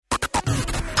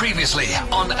Previously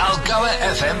on Algoa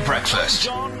FM Breakfast.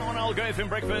 John on Algoa FM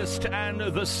Breakfast, and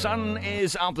the sun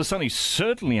is out. The sun is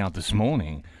certainly out this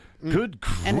morning. Good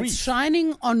grief. And it's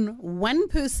shining on one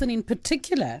person in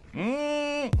particular.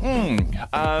 We're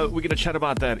going to chat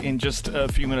about that in just a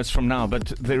few minutes from now, but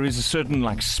there is a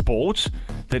certain sport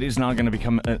that is now going to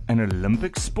become an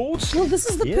Olympic sport. Well, this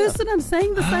is the person I'm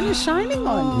saying the sun is shining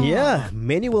on. Yeah,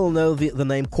 many will know the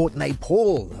name Courtney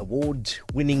Paul,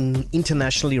 award-winning,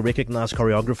 internationally recognized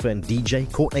choreographer and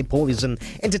DJ. Courtney Paul is an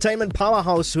entertainment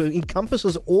powerhouse who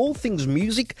encompasses all things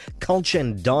music, culture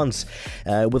and dance,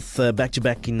 with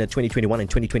back-to-back in 2021 and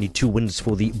 2022 wins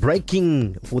for the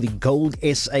Gold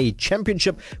SA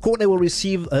Championship. Courtney will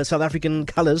receive South African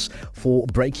colours for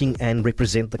breaking and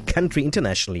represent the country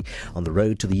internationally on the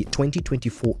road to the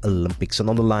 2024 Olympics. And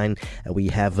on the line, we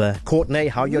have Courtney.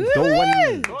 How you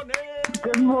doing?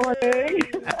 Good morning.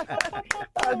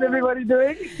 How's everybody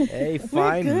doing? Hey,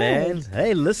 fine, man.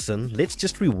 Hey, listen, let's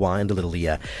just rewind a little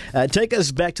here. Take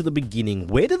us back to the beginning.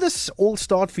 Where did this all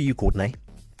start for you, Courtney?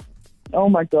 Oh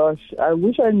my gosh, I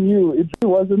wish I knew. It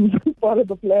wasn't part of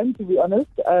the plan, to be honest.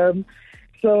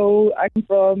 So I'm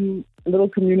from a little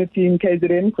community in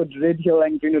KZN called Red Hill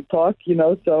and Greenwood Park,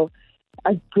 so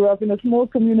I grew up in a small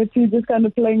community, just kind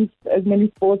of playing as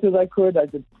many sports as I could. I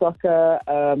did soccer,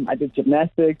 I did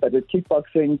gymnastics, I did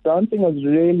kickboxing. Dancing was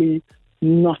really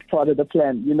not part of the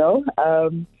plan,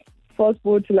 Fast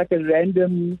forward to a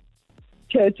random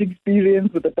church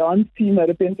experience with a dance team at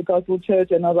a Pentecostal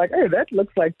church, and I was like, oh, that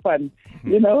looks like fun,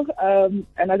 and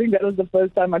I think that was the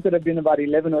first time. I could have been about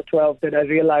 11 or 12 that I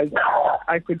realized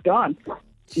I could dance.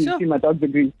 You see my dogs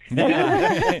agree.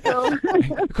 Yeah.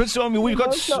 Because we've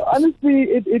got... So honestly,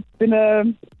 it's been a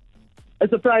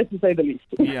surprise to say the least.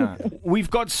 Yeah, we've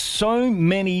got so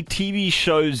many TV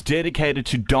shows dedicated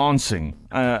to dancing.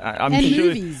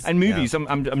 Movies. And movies. Yeah.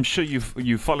 I'm sure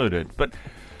you followed it, but...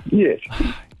 Yes.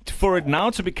 For it now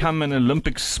to become an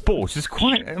Olympic sport is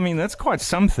that's quite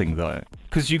something, though,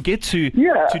 because you get to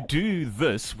do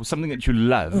this, something that you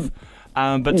love,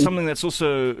 but something that's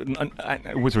also,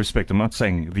 with respect, I'm not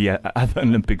saying the other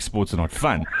Olympic sports are not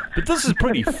fun, but this is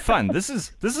pretty fun. This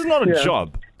is not a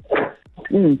job.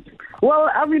 Well,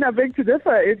 I beg to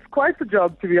differ. It's quite a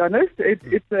job, to be honest.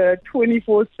 It's a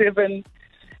 24/7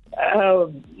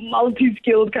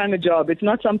 multi-skilled kind of job. It's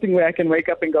not something where I can wake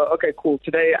up and go, okay, cool,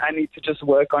 today I need to just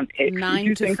work on X.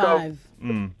 9 to 5.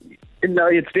 No,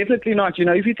 it's definitely not.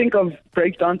 If you think of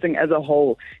breakdancing as a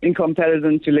whole in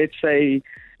comparison to, let's say,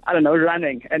 I don't know,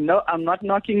 running. And no, I'm not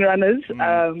knocking runners.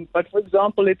 But for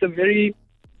example, it's a very,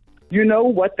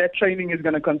 what that training is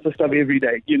going to consist of every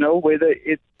day. Whether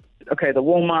it's, the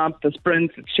warm-up, the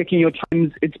sprints, it's checking your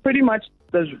times. It's pretty much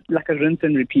like a rinse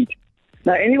and repeat.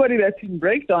 Now, anybody that's in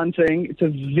breakdancing, it's a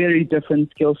very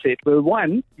different skill set. Where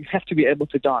one, you have to be able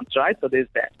to dance, right? So there's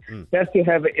that. You have to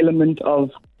have an element of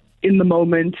in the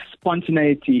moment,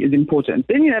 spontaneity is important.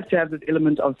 Then you have to have this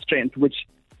element of strength, which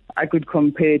I could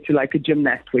compare to like a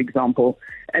gymnast, for example.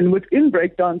 And within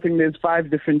breakdancing, there's 5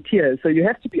 different tiers. So you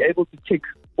have to be able to tick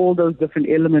all those different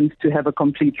elements to have a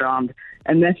complete round.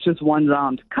 And that's just one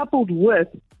round. Coupled with,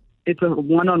 it's a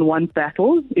one-on-one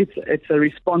battle. It's a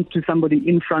response to somebody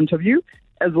in front of you,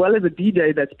 as well as a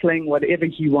DJ that's playing whatever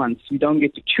he wants. You don't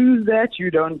get to choose that. You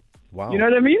don't. Wow. You know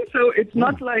what I mean? So it's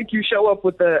not like you show up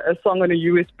with a song on a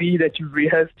USB that you've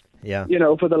rehearsed,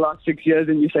 for the last 6 years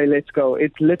and you say, let's go.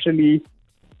 It's literally,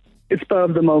 it's spur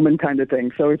of the moment kind of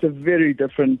thing. So it's a very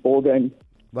different ballgame.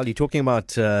 Well, you're talking about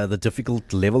the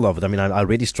difficult level of it. I mean, I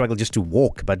already struggle just to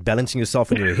walk, but balancing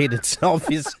yourself in your head itself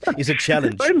is a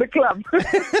challenge. We're in the club.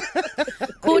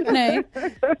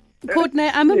 Courtney,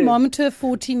 I'm a mom to a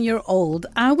 14-year-old.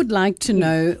 I would like to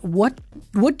know what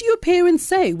do your parents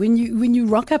say when you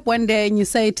rock up one day and you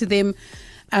say to them,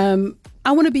 I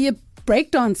want to be a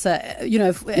breakdancer,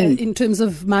 in terms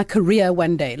of my career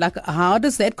one day. Like, how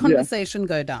does that conversation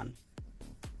go down?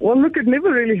 Well, look, it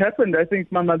never really happened. I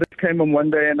think my mother came home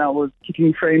one day and I was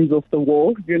kicking frames off the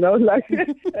wall, and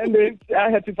then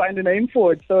I had to find a name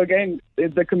for it. So again,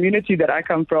 the community that I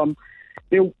come from,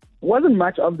 there wasn't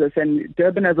much of this, and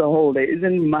Durban as a whole, there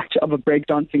isn't much of a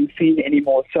breakdancing scene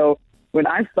anymore. So when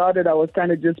I started, I was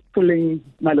kind of just pulling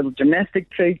my little gymnastic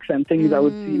tricks and things I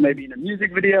would see maybe in a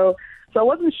music video. So I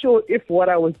wasn't sure if what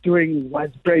I was doing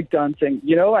was breakdancing,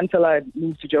 until I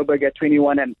moved to Joburg at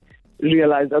 21 and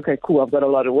realized, okay, cool, I've got a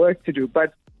lot of work to do.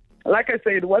 But like I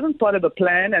say, it wasn't part of the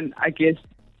plan, and I guess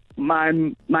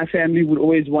my family would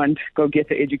always want, go get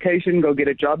the education, go get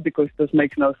a job, because this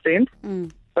makes no sense.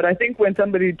 But I think when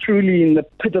somebody truly in the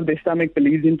pit of their stomach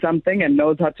believes in something and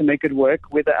knows how to make it work,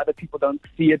 whether other people don't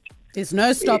see it There's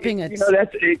no stopping it.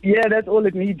 That's all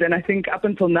it needs. And I think up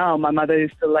until now, my mother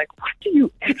is still like, what do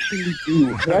you actually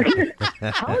do?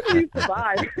 Like, how do you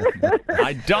survive?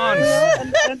 I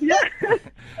dance.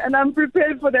 And I'm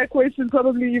prepared for that question,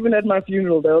 probably even at my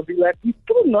funeral. They'll be like, we're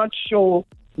still not sure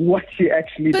what she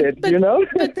actually did, you know?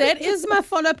 But that is my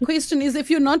follow-up question, is if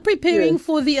you're not preparing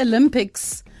for the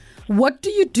Olympics, what do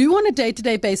you do on a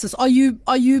day-to-day basis? Are you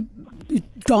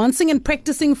dancing and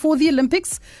practicing for the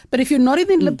Olympics? But if you're not in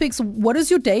the Olympics, what does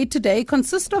your day-to-day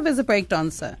consist of as a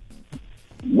breakdancer?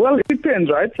 Well, it depends,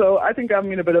 right? So I think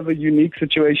I'm in a bit of a unique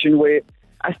situation where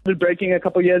I started breaking a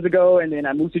couple of years ago, and then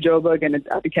I moved to Joburg, and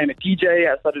I became a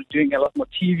DJ. I started doing a lot more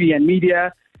TV and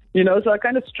media, you know, so I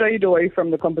kind of strayed away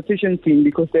from the competition scene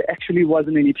because there actually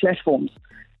wasn't any platforms.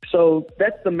 So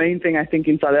that's the main thing I think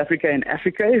in South Africa and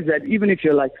Africa, is that even if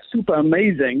you're like super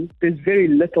amazing, there's very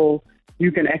little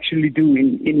you can actually do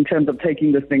in terms of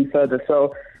taking this thing further.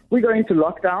 So we go into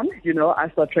lockdown, you know, I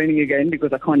start training again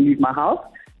because I can't leave my house.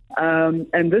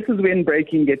 And this is when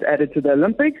breaking gets added to the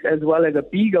Olympics, as well as a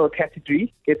B-girl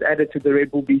category gets added to the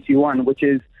Red Bull BC1, which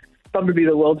is probably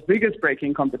the world's biggest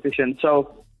breaking competition.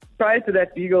 So prior to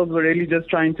that, B-girls were really just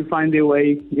trying to find their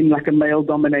way in like a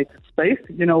male-dominated space,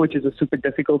 you know, which is a super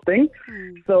difficult thing.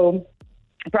 So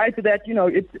prior to that, you know,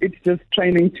 it's just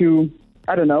training to,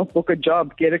 I don't know, book a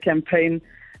job, get a campaign,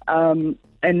 and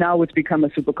now it's become a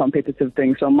super competitive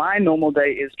thing. So my normal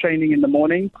day is training in the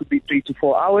morning, could be 3 to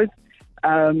 4 hours,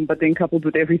 but then coupled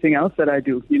with everything else that I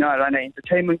do. You know, I run an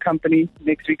entertainment company.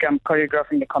 Next week I'm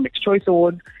choreographing the Comics Choice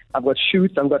Awards. I've got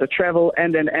shoots, I've got to travel,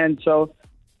 and. So,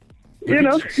 you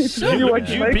know, it's really what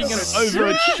you make being an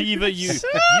overachiever, you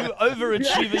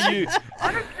overachiever, you.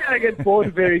 Honestly, I get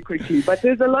bored very quickly. But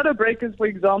there's a lot of breakers, for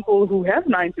example, who have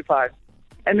 9 to 5.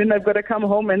 And then they've got to come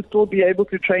home and still be able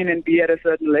to train and be at a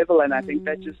certain level. And I think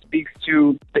that just speaks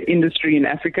to the industry in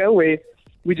Africa, where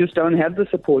we just don't have the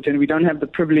support and we don't have the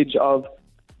privilege of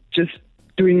just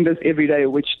doing this every day,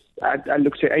 which I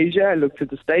look to Asia, I look to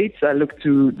the States, I look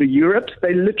to the Europes.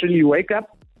 They literally wake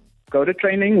up, go to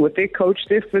training with their coach,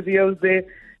 their physios, their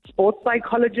sports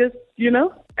psychologists, you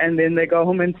know, and then they go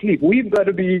home and sleep. We've got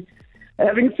to be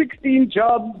having 16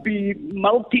 jobs, be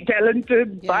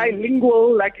multi-talented,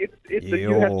 bilingual, like you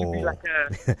have to be like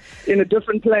in a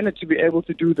different planet to be able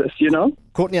to do this, you know?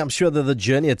 Courtney, I'm sure that the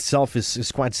journey itself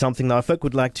is quite something. Now, if folk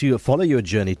would like to follow your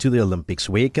journey to the Olympics,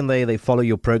 where can they follow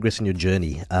your progress in your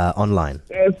journey online,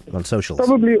 on socials?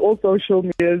 Probably all social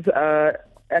medias,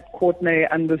 at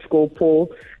Courtney_Paul.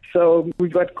 So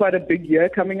we've got quite a big year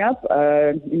coming up.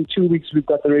 In 2 weeks, we've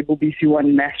got the Red Bull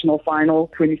BC1 national final,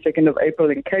 22nd of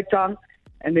April in Cape Town.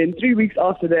 And then 3 weeks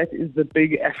after that is the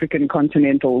big African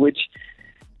Continental, which,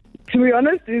 to be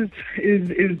honest,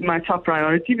 is my top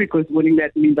priority, because winning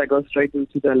that means I go straight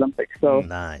into the Olympics. So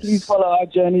Please follow our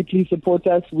journey. Please support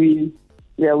us. We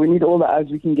need all the eyes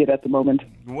we can get at the moment.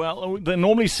 Well, they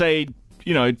normally say,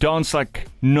 you know, dance like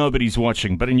nobody's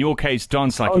watching, but in your case,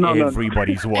 dance like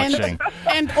everybody's watching.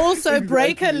 And also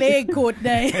break a leg,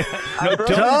 Courtney. No,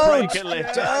 don't break a leg.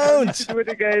 Don't do it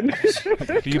again.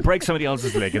 You break somebody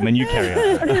else's leg and then you carry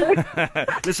on.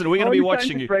 Listen, we're going to be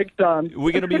watching you.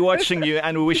 We're going to be watching you,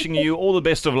 and we're wishing you all the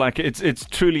best of luck. It's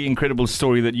truly incredible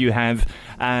story that you have,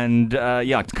 and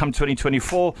come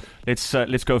 2024, let's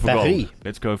go for gold.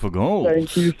 Let's go for gold.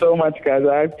 Thank you so much, guys.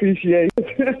 I appreciate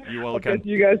it. You're welcome. I'll catch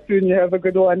you guys soon. You have a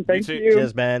good one. Thank you.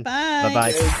 Cheers, man. Bye.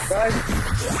 Bye-bye. Bye.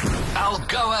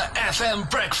 Algoa FM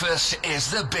Breakfast is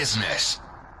the business.